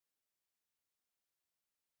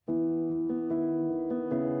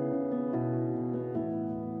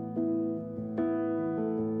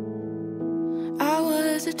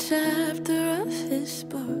a chapter of his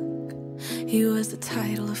book. He was the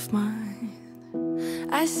title of mine.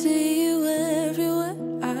 I see you everywhere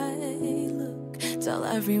I look. Tell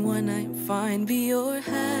everyone I'm fine, be you're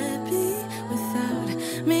happy without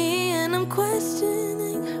me. And I'm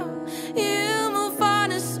questioning how you move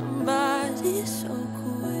on to somebody so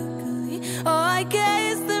quickly. Oh, I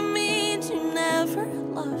guess that means you never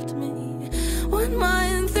loved me. 1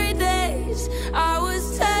 month, 3 days, I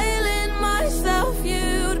was telling myself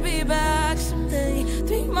you'd be back someday.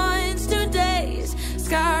 3 months, 2 days,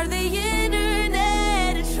 scour the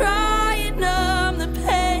internet to try and numb the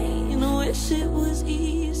pain. Wish it was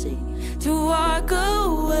easy to walk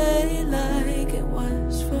away like it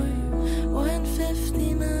was for you.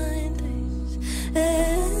 159 days,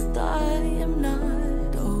 and I am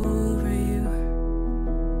not over you.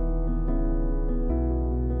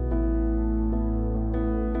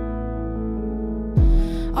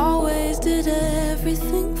 Always did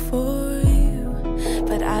everything for you,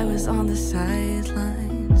 but I was on the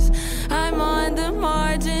sidelines. I'm on the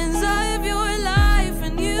margins of your life,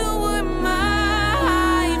 and you were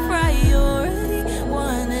my priority,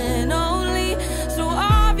 one and only. So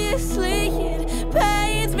obviously it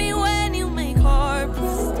pains me when you make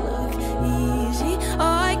heartbreak look easy.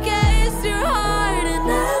 Oh, I guess your heart it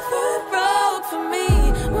never broke for me.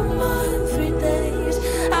 1 month, 3 days,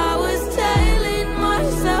 I was telling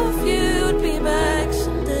myself you'd be back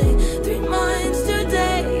someday. 3 months, 2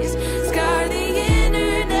 days, scour the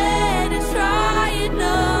internet and try and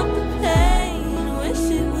numb the pain. Wish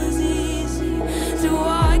it was easy to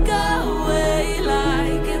walk away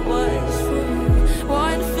like it was for you.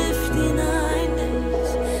 159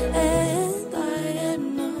 days, and I am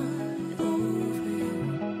not over you.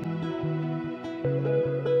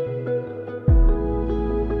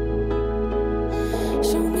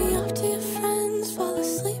 Show me off to your friends, fall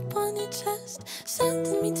asleep on your chest,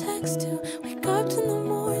 sending me text to wake up in the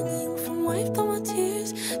morning, from wiped all my tears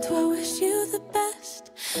to I wish you the best.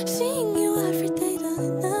 Seeing